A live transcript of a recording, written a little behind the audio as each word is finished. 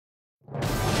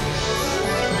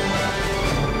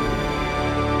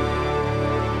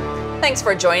Thanks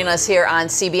for joining us here on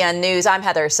CBN News. I'm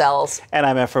Heather Sells. And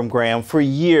I'm Ephraim Graham. For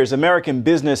years, American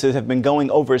businesses have been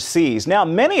going overseas. Now,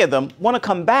 many of them want to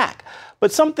come back,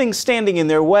 but something's standing in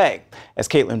their way. As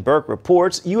Caitlin Burke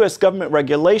reports, U.S. government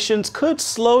regulations could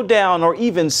slow down or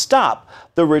even stop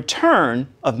the return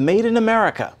of Made in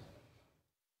America.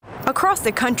 Across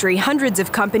the country, hundreds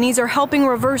of companies are helping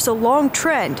reverse a long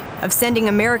trend of sending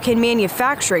American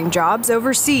manufacturing jobs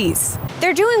overseas.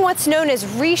 They're doing what's known as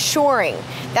reshoring.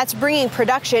 That's bringing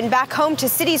production back home to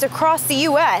cities across the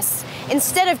U.S.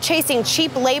 instead of chasing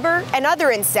cheap labor and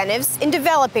other incentives in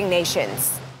developing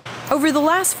nations. Over the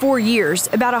last 4 years,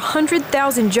 about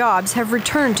 100,000 jobs have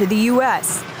returned to the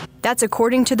U.S. That's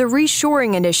according to the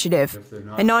Reshoring Initiative,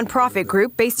 a nonprofit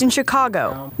group based in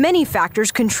Chicago. Many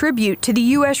factors contribute to the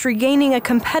U.S. regaining a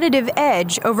competitive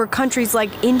edge over countries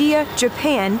like India,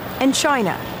 Japan, and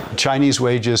China. Chinese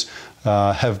wages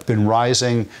have been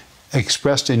rising,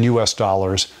 expressed in U.S.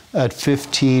 dollars, at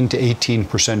 15 to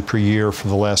 18% per year for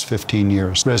the last 15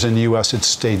 years. Whereas in the U.S., it's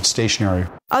stayed stationary.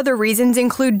 Other reasons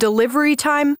include delivery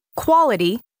time,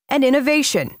 quality, and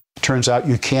innovation. Turns out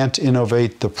you can't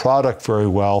innovate the product very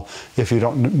well if you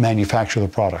don't manufacture the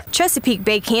product. Chesapeake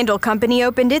Bay Candle Company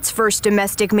opened its first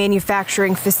domestic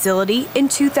manufacturing facility in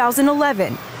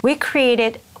 2011. We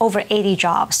created over 80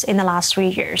 jobs in the last 3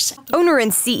 years. Owner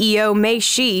and CEO Mei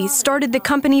Shi started the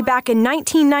company back in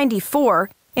 1994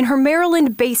 in her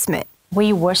Maryland basement.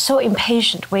 We were so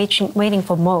impatient waiting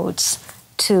for molds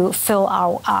to fill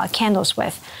our candles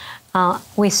with.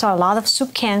 We saw a lot of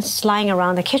soup cans lying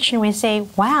around the kitchen. We say,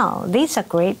 wow, these are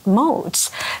great molds.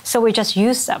 So we just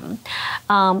used them.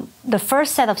 The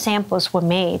first set of samples were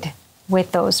made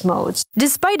with those molds.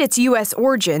 Despite its U.S.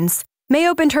 origins, May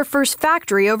opened her first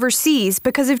factory overseas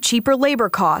because of cheaper labor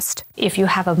cost. If you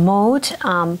have a mold,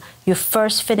 you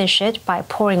first finish it by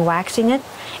pouring wax in it,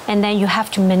 and then you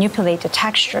have to manipulate the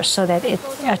texture so that it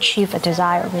achieves a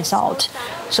desired result.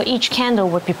 So each candle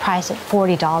would be priced at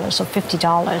 $40 or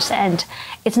 $50, and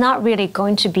it's not really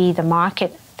going to be the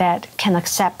market that can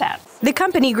accept that. The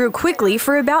company grew quickly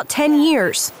for about 10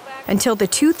 years, until the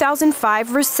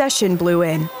 2005 recession blew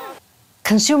in.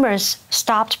 Consumers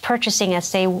stopped purchasing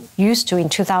as they used to in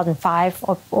 2005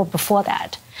 or before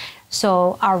that.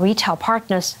 So our retail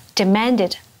partners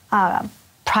demanded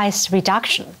price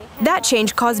reduction. That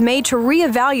change caused May to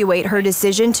reevaluate her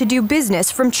decision to do business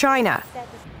from China.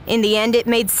 In the end, it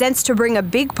made sense to bring a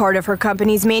big part of her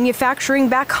company's manufacturing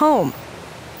back home.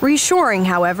 Reshoring,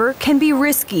 however, can be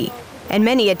risky, and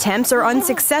many attempts are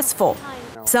unsuccessful.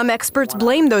 Some experts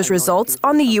blame those results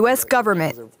on the U.S.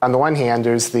 government. On the one hand,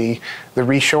 there's the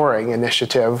reshoring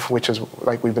initiative, which is,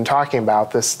 like we've been talking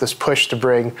about, this push to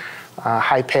bring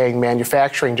high-paying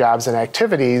manufacturing jobs and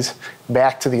activities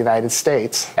back to the United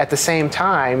States. At the same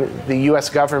time, the U.S.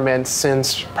 government,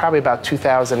 since probably about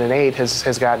 2008,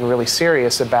 has gotten really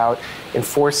serious about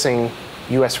enforcing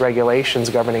U.S. regulations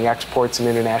governing exports and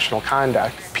international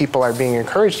conduct. People are being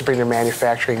encouraged to bring their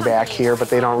manufacturing back here, but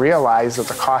they don't realize that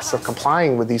the cost of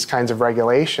complying with these kinds of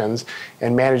regulations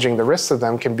and managing the risks of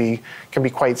them can be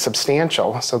quite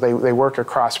substantial. So they work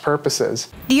across purposes.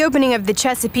 The opening of the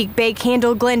Chesapeake Bay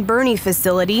Candle Glen Burnie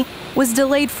facility was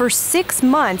delayed for 6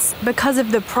 months because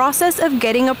of the process of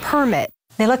getting a permit.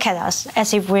 They look at us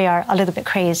as if we are a little bit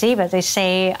crazy, but they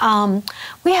say,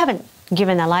 we haven't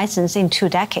given a license in 2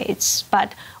 decades.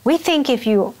 But we think if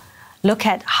you look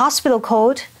at hospital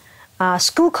code,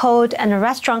 school code, and a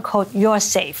restaurant code, you're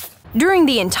safe. During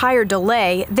the entire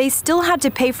delay, they still had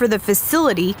to pay for the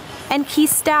facility and key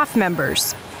staff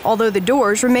members, although the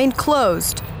doors remained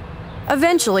closed.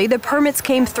 Eventually, the permits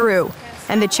came through,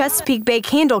 and the Chesapeake Bay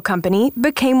Candle Company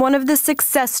became one of the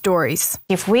success stories.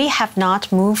 If we have not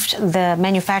moved the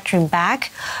manufacturing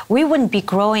back, we wouldn't be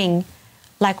growing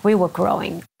like we were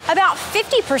growing. About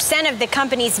 50% of the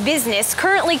company's business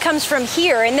currently comes from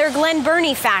here in their Glen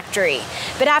Burnie factory.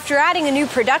 But after adding a new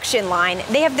production line,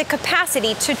 they have the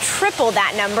capacity to triple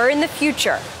that number in the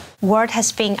future. Word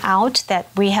has been out that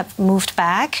we have moved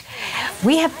back.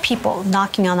 We have people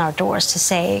knocking on our doors to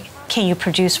say, can you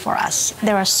produce for us?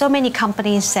 There are so many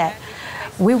companies that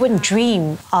we wouldn't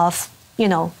dream of,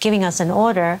 giving us an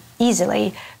order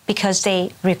easily, because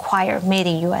they require Made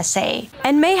in USA.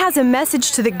 And May has a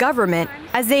message to the government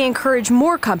as they encourage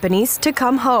more companies to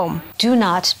come home. Do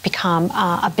not become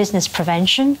a business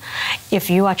prevention if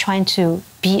you are trying to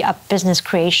be a business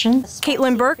creation.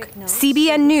 Caitlin Burke,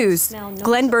 CBN News,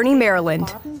 Glen Burnie,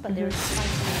 Maryland.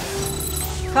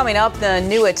 Coming up, the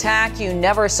new attack you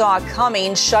never saw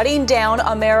coming, shutting down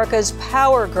America's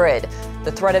power grid.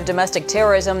 The threat of domestic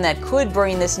terrorism that could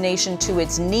bring this nation to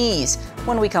its knees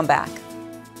when we come back.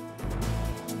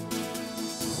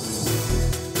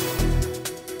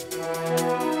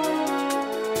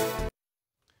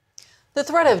 The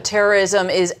threat of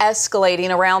terrorism is escalating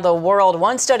around the world.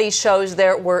 One study shows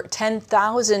there were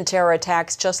 10,000 terror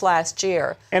attacks just last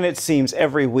year. And it seems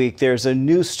every week there's a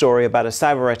news story about a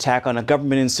cyber attack on a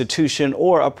government institution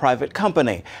or a private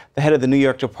company. The head of the New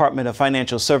York Department of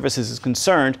Financial Services is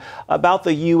concerned about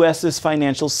the U.S.'s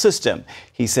financial system.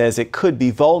 He says it could be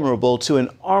vulnerable to an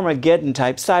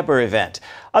Armageddon-type cyber event.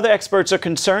 Other experts are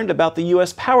concerned about the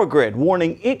U.S. power grid,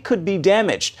 warning it could be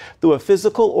damaged through a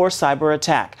physical or cyber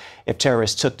attack. If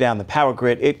terrorists took down the power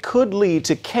grid, it could lead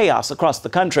to chaos across the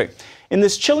country. In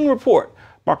this chilling report,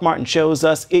 Mark Martin shows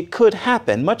us it could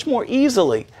happen much more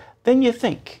easily than you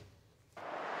think.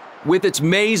 With its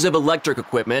maze of electric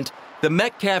equipment, the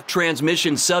Metcalf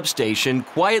transmission substation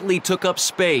quietly took up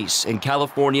space in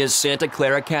California's Santa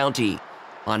Clara County.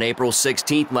 On April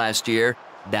 16th last year,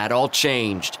 that all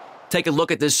changed. Take a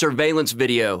look at this surveillance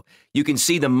video. You can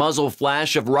see the muzzle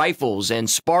flash of rifles and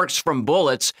sparks from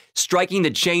bullets striking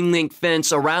the chain link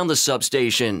fence around the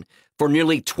substation. For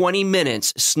nearly 20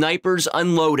 minutes, snipers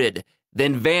unloaded,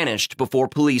 then vanished before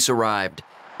police arrived.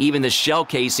 Even the shell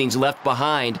casings left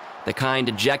behind, the kind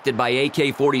ejected by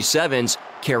AK-47s,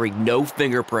 carried no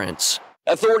fingerprints.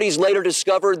 Authorities later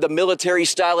discovered the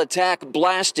military-style attack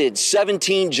blasted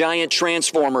 17 giant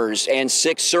transformers and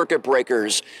 6 circuit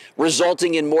breakers,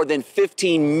 resulting in more than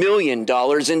 $15 million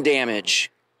in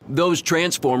damage. Those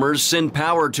transformers send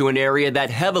power to an area that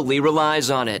heavily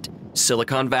relies on it,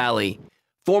 Silicon Valley.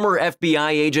 Former FBI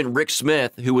agent Rick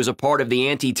Smith, who was a part of the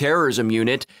anti-terrorism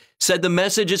unit, said the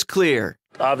message is clear.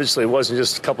 Obviously, it wasn't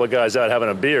just a couple of guys out having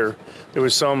a beer. There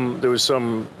was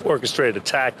some orchestrated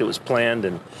attack that was planned,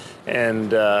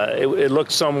 and it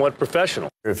looked somewhat professional.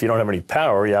 If you don't have any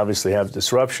power, you obviously have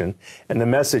disruption, and the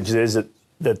message is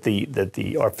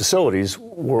that our facilities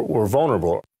were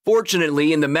vulnerable.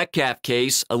 Fortunately, in the Metcalf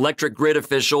case, electric grid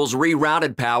officials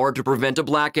rerouted power to prevent a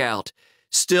blackout.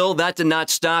 Still, that did not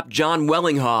stop John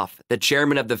Wellinghoff, the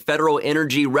chairman of the Federal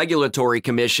Energy Regulatory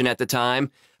Commission at the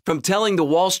time, from telling the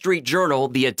Wall Street Journal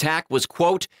the attack was,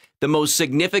 quote, the most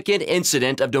significant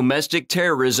incident of domestic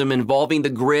terrorism involving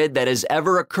the grid that has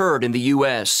ever occurred in the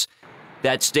U.S.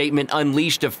 That statement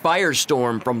unleashed a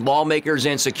firestorm from lawmakers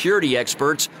and security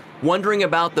experts wondering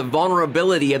about the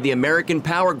vulnerability of the American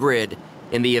power grid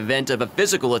in the event of a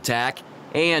physical attack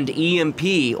and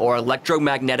EMP, or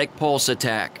electromagnetic pulse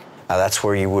attack. That's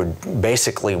where you would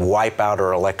basically wipe out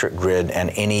our electric grid and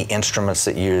any instruments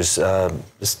that use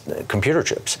computer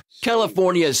chips.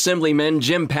 California Assemblyman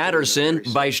Jim Patterson,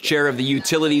 vice chair of the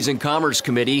Utilities and Commerce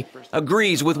Committee,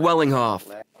 agrees with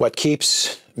Wellinghoff. What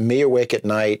keeps me awake at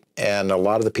night, and a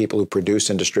lot of the people who produce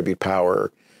and distribute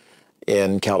power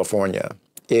in California,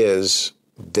 is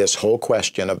this whole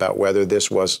question about whether this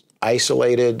was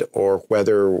isolated or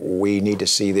whether we need to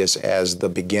see this as the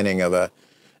beginning of a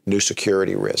new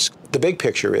security risk. The big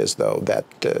picture is, though, that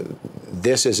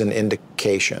this is an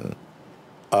indication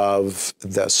of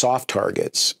the soft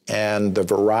targets and the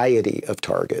variety of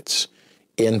targets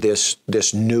in this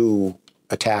new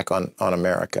attack on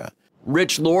America.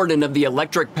 Rich Lorden of the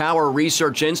Electric Power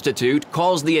Research Institute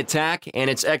calls the attack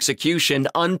and its execution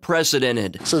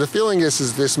unprecedented. So the feeling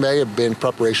is this may have been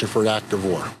preparation for an act of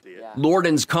war.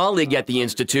 Lorden's colleague at the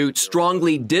Institute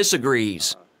strongly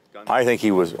disagrees. I think he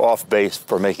was off base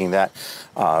for making that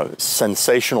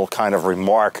sensational kind of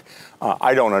remark.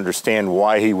 I don't understand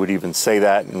why he would even say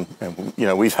that, and you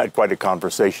know, we've had quite a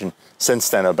conversation since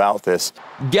then about this.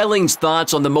 Gelling's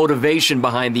thoughts on the motivation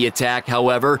behind the attack,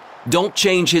 however, don't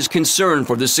change his concern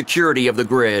for the security of the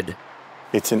grid.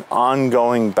 It's an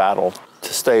ongoing battle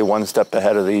to stay one step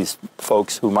ahead of these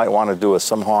folks who might want to do us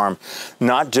some harm,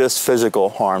 not just physical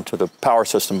harm to the power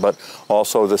system, but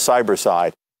also the cyber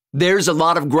side. There's a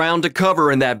lot of ground to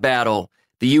cover in that battle.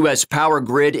 The U.S. power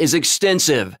grid is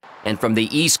extensive, and from the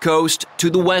East Coast to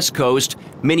the West Coast,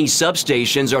 many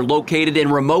substations are located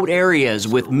in remote areas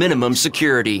with minimum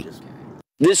security.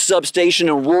 This substation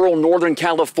in rural Northern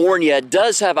California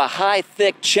does have a high,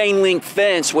 thick chain link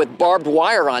fence with barbed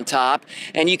wire on top,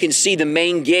 and you can see the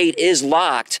main gate is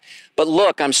locked. But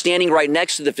look, I'm standing right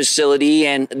next to the facility,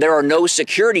 and there are no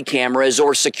security cameras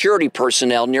or security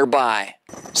personnel nearby.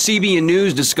 CBN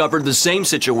News discovered the same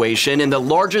situation in the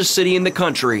largest city in the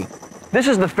country. This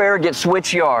is the Farragut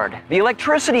Switch Yard. The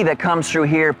electricity that comes through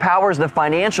here powers the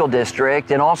financial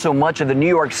district and also much of the New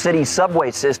York City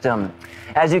subway system.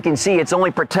 As you can see, it's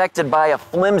only protected by a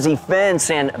flimsy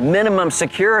fence and minimum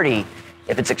security.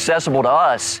 If it's accessible to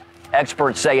us,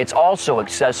 experts say it's also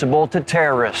accessible to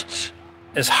terrorists.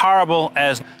 As horrible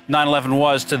as 9/11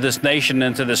 was to this nation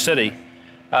and to the city,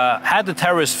 had the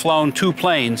terrorists flown 2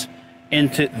 planes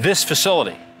into this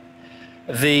facility,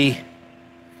 the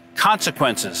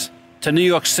consequences to New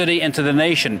York City and to the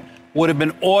nation would have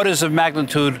been orders of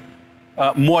magnitude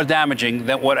more damaging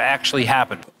than what actually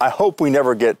happened. I hope we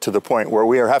never get to the point where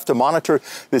we have to monitor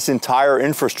this entire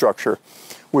infrastructure,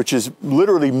 which is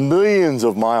literally millions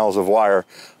of miles of wire,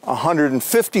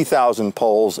 150,000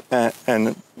 poles,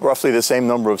 and roughly the same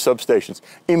number of substations.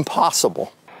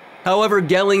 Impossible. However,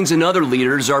 Gellings and other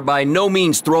leaders are by no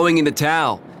means throwing in the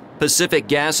towel. Pacific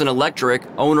Gas and Electric,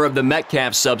 owner of the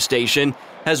Metcalf substation,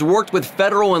 has worked with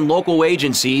federal and local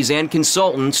agencies and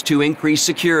consultants to increase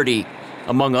security.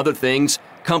 Among other things,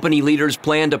 company leaders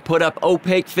plan to put up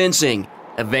opaque fencing,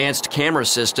 advanced camera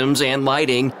systems and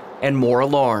lighting, and more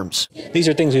alarms. These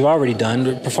are things we've already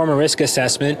done: perform a risk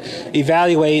assessment,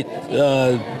 evaluate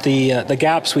the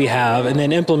gaps we have, and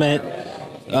then implement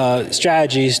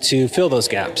strategies to fill those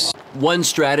gaps. One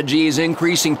strategy is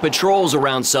increasing patrols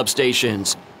around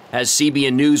substations. As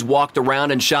CBN News walked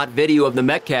around and shot video of the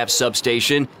Metcalf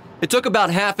substation, it took about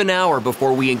half an hour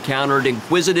before we encountered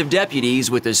inquisitive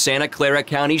deputies with the Santa Clara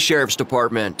County Sheriff's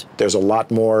Department. There's a lot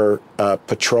more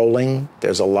patrolling.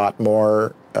 There's a lot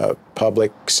more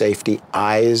public safety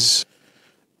eyes.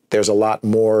 There's a lot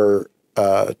more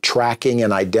tracking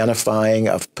and identifying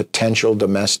of potential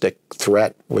domestic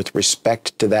threat with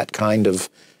respect to that kind of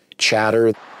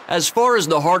chatter. As far as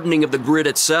the hardening of the grid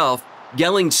itself,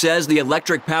 Gelling says the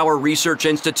Electric Power Research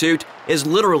Institute is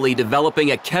literally developing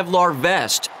a Kevlar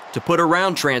vest to put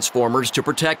around transformers to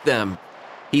protect them.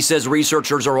 He says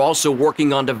researchers are also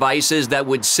working on devices that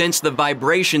would sense the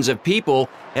vibrations of people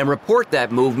and report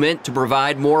that movement to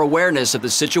provide more awareness of the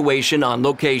situation on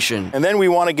location. And then we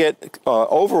want to get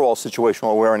overall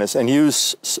situational awareness and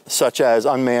use such as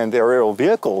unmanned aerial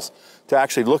vehicles to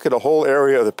actually look at a whole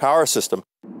area of the power system.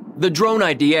 The drone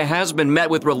idea has been met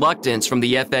with reluctance from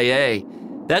the FAA.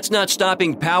 That's not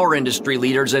stopping power industry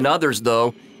leaders and others,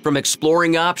 though, from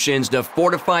exploring options to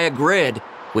fortify a grid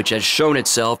which has shown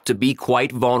itself to be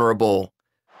quite vulnerable.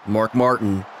 Mark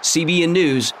Martin, CBN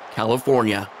News,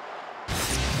 California.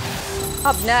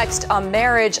 Up next, a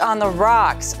marriage on the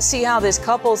rocks. See how this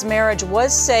couple's marriage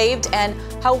was saved and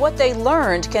how what they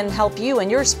learned can help you and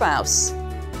your spouse.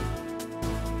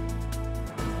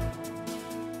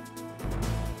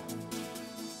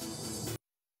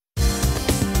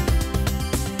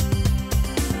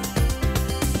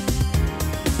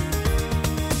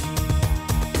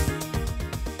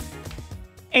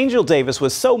 Angel Davis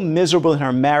was so miserable in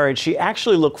her marriage, she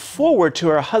actually looked forward to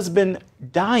her husband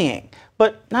dying,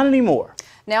 but not anymore.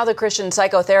 Now the Christian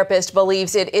psychotherapist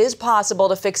believes it is possible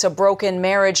to fix a broken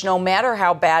marriage no matter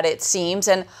how bad it seems,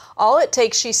 and all it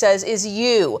takes, she says, is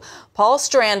you. Paul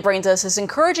Strand brings us this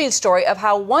encouraging story of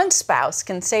how one spouse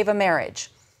can save a marriage.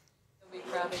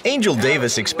 Angel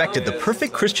Davis expected the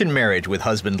perfect Christian marriage with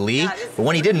husband Lee, but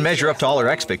when he didn't measure up to all her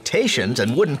expectations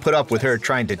and wouldn't put up with her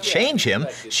trying to change him,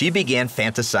 she began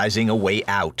fantasizing a way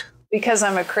out. Because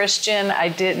I'm a Christian, I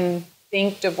didn't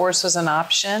think divorce was an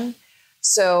option,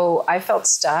 so I felt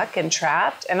stuck and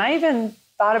trapped, and I even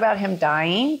thought about him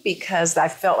dying because I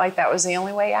felt like that was the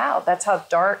only way out. That's how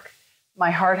dark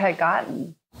my heart had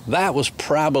gotten. That was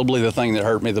probably the thing that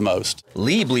hurt me the most.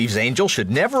 Lee believes Angel should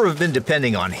never have been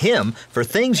depending on him for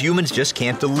things humans just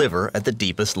can't deliver at the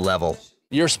deepest level.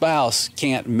 Your spouse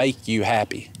can't make you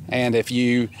happy, and if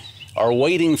you are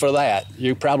waiting for that,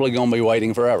 you're probably going to be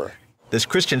waiting forever. This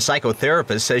Christian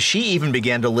psychotherapist says she even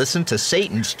began to listen to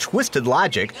Satan's twisted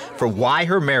logic for why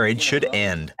her marriage should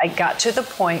end. I got to the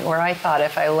point where I thought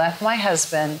if I left my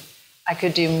husband, I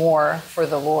could do more for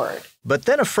the Lord. But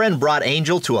then a friend brought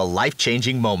Angel to a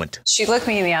life-changing moment. She looked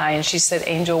me in the eye and she said,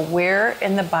 Angel, where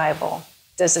in the Bible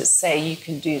does it say you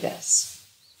can do this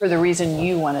for the reason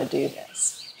you want to do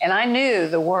this? And I knew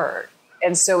the word.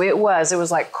 And so it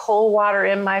was like cold water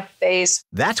in my face.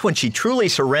 That's when she truly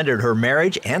surrendered her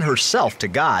marriage and herself to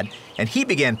God, and he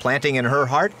began planting in her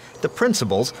heart the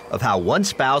principles of how one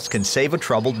spouse can save a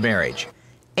troubled marriage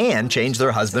and change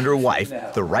their husband or wife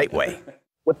the right way.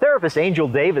 What therapist Angel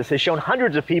Davis has shown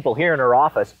hundreds of people here in her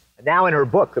office, and now in her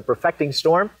book, The Perfecting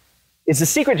Storm, is the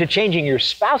secret to changing your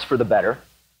spouse for the better.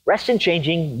 Rest in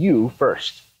changing you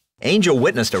first. Angel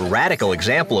witnessed a radical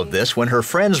example of this when her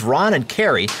friends Ron and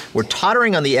Carrie were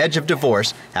tottering on the edge of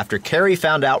divorce after Carrie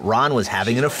found out Ron was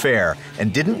having an affair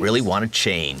and didn't really want to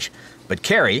change. But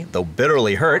Carrie, though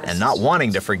bitterly hurt and not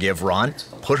wanting to forgive Ron,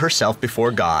 put herself before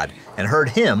God and heard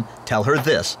him tell her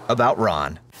this about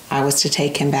Ron. I was to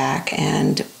take him back,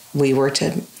 and we were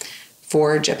to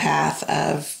forge a path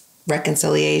of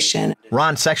reconciliation.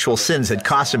 Ron's sexual sins had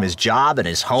cost him his job and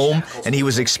his home, and he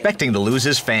was expecting to lose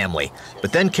his family.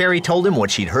 But then Carrie told him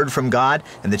what she'd heard from God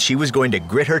and that she was going to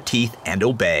grit her teeth and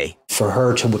obey. For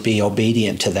her to be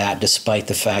obedient to that, despite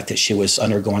the fact that she was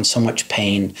undergoing so much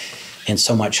pain and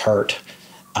so much hurt,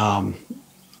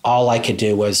 all I could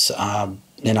do was,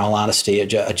 in all honesty,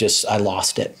 I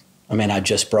lost it. I mean, I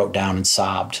just broke down and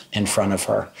sobbed in front of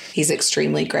her. He's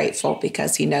extremely grateful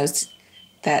because he knows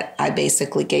that I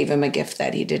basically gave him a gift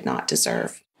that he did not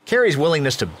deserve. Carrie's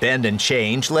willingness to bend and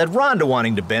change led Ron to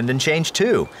wanting to bend and change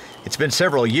too. It's been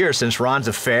several years since Ron's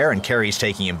affair and Carrie's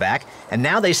taking him back, and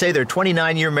now they say their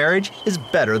 29-year marriage is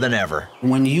better than ever.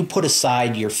 When you put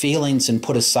aside your feelings and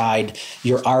put aside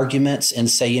your arguments and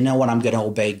say, you know what, I'm going to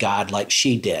obey God like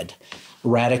she did,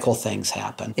 radical things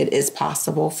happen. It is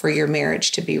possible for your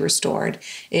marriage to be restored.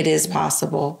 It is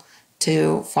possible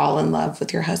to fall in love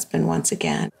with your husband once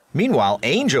again. Meanwhile,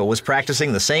 Angel was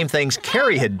practicing the same things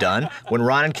Carrie had done when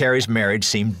Ron and Carrie's marriage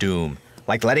seemed doomed,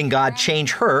 like letting God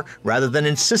change her rather than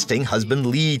insisting husband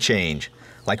Lee change,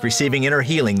 like receiving inner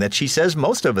healing that she says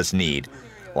most of us need,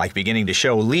 like beginning to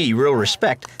show Lee real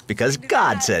respect because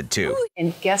God said to.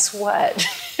 And guess what?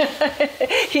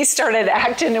 He started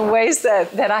acting in ways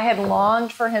that I had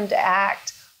longed for him to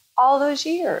act all those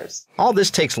years. All this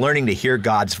takes learning to hear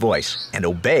God's voice and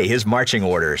obey his marching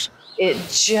orders. It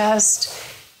just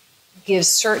gives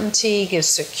certainty, gives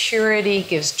security,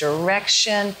 gives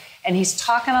direction, and he's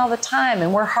talking all the time,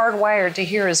 and we're hardwired to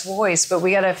hear his voice, but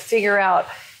we got to figure out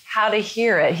how to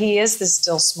hear it. He is the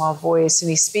still small voice, and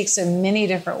he speaks in many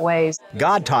different ways.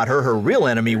 God taught her her real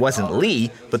enemy wasn't Lee,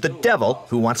 but the devil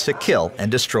who wants to kill and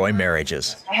destroy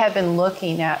marriages. I had been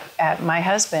looking at my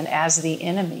husband as the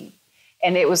enemy,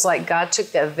 and it was like God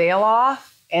took that veil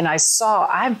off, and I saw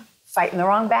I'm fighting the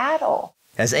wrong battle.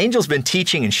 As Angel's been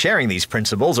teaching and sharing these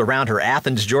principles around her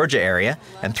Athens, Georgia area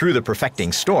and through the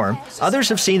Perfecting Storm, others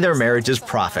have seen their marriages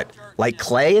profit, like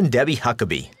Clay and Debbie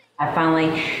Huckabee. I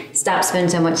finally stopped spending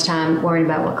so much time worrying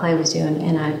about what Clay was doing,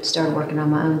 and I started working on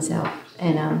my own self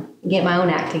and get my own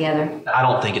act together. I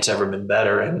don't think it's ever been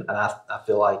better, and I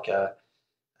feel like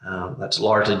that's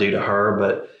largely due to her,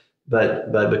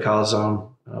 but because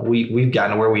we've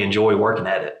gotten to where we enjoy working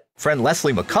at it. Friend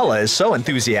Leslie McCullough is so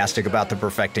enthusiastic about the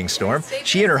Perfecting Storm,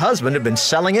 she and her husband have been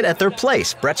selling it at their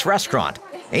place, Brett's Restaurant.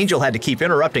 Angel had to keep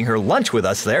interrupting her lunch with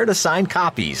us there to sign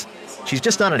copies. She's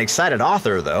just not an excited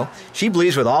author, though. She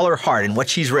believes with all her heart in what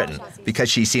she's written because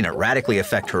she's seen it radically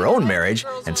affect her own marriage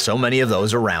and so many of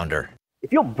those around her.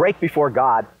 If you'll break before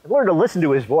God and learn to listen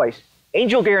to his voice,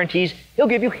 Angel guarantees he'll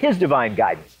give you his divine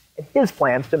guidance and his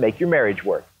plans to make your marriage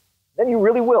work. Then you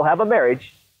really will have a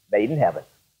marriage made in heaven.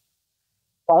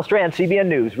 Paul Strand, CBN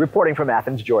News, reporting from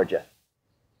Athens, Georgia.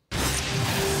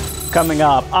 Coming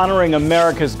up, honoring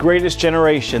America's greatest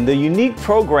generation, the unique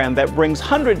program that brings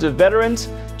hundreds of veterans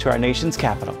to our nation's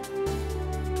capital.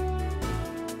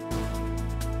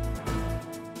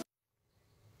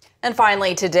 And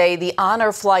finally today, the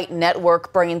Honor Flight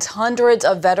Network brings hundreds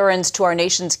of veterans to our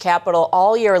nation's capital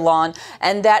all year long,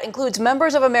 and that includes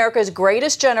members of America's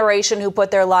greatest generation who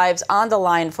put their lives on the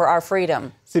line for our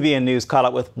freedom. CBN News caught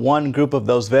up with one group of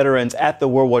those veterans at the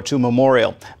World War II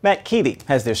Memorial. Matt Keaty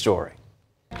has their story.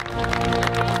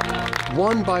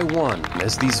 One by one,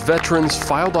 as these veterans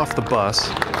filed off the bus,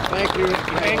 thank you.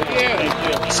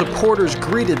 Thank you. Supporters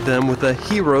greeted them with a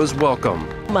hero's welcome.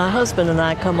 My husband and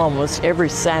I come almost every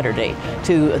Saturday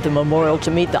to the memorial to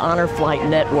meet the Honor Flight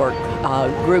Network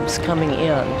groups coming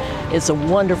in. It's a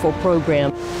wonderful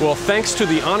program. Well, thanks to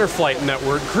the Honor Flight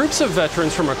Network, groups of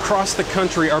veterans from across the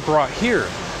country are brought here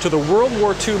to the World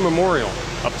War II Memorial,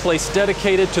 a place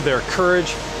dedicated to their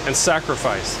courage and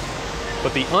sacrifice.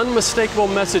 But the unmistakable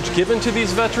message given to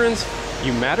these veterans,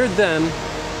 you mattered then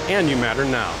and you matter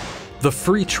now. The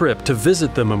free trip to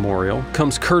visit the memorial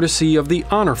comes courtesy of the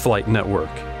Honor Flight Network.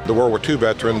 The World War II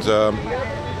veterans,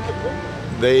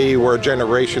 they were a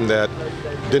generation that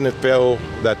didn't feel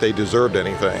that they deserved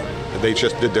anything. They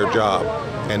just did their job,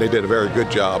 and they did a very good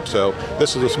job. So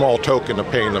this is a small token of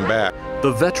paying them back.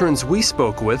 The veterans we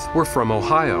spoke with were from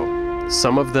Ohio.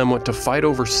 Some of them went to fight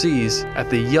overseas at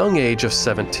the young age of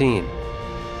 17.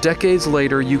 Decades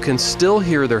later, you can still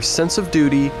hear their sense of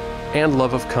duty and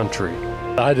love of country.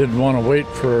 I didn't want to wait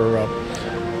for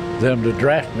them to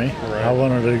draft me. Right. I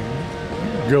wanted to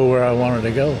go where I wanted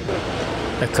to go.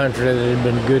 A country that had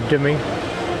been good to me,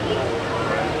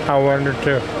 I wanted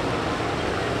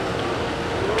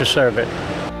to serve it.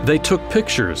 They took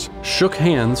pictures, shook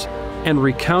hands, and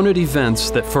recounted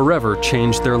events that forever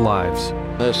changed their lives.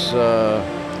 This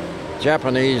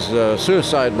Japanese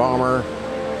suicide bomber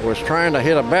was trying to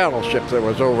hit a battleship that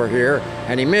was over here,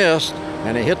 and he missed,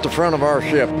 and he hit the front of our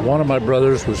ship. One of my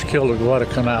brothers was killed at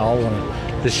Guadalcanal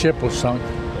when the ship was sunk.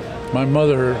 My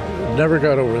mother never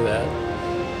got over that,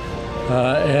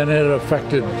 and it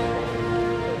affected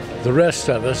the rest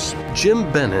of us.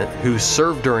 Jim Bennett, who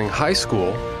served during high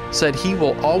school, said he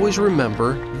will always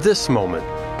remember this moment.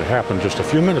 It happened just a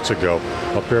few minutes ago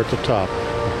up here at the top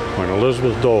when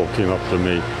Elizabeth Dole came up to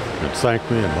me and thanked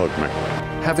me and hugged me.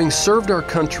 Having served our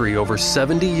country over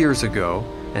 70 years ago,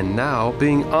 and now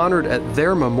being honored at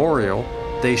their memorial,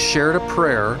 they shared a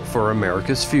prayer for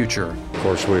America's future. Of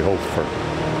course, we hope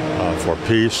for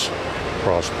peace,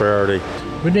 prosperity.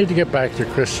 We need to get back to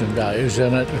Christian values,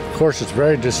 and of course it's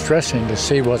very distressing to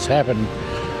see what's happened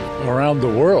around the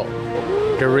world.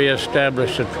 To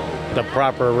reestablish the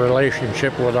proper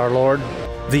relationship with our Lord.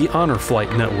 The Honor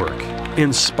Flight Network,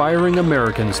 inspiring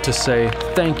Americans to say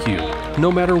thank you,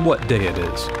 no matter what day it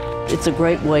is. It's a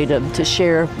great way to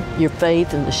share your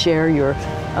faith and to share your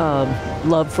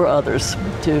love for others,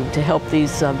 to help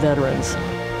these veterans.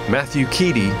 Matthew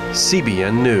Keedy,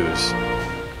 CBN News.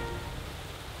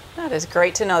 That is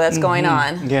great to know that's going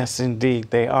on. Yes, indeed.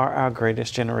 They are our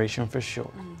greatest generation for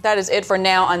sure. That is it for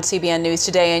now on CBN News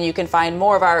Today, and you can find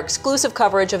more of our exclusive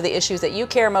coverage of the issues that you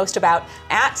care most about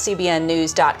at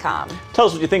cbnnews.com. Tell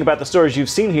us what you think about the stories you've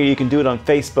seen here. You can do it on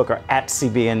Facebook or at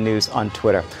CBN News on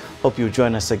Twitter. Hope you'll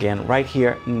join us again right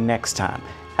here next time.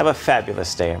 Have a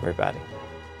fabulous day, everybody.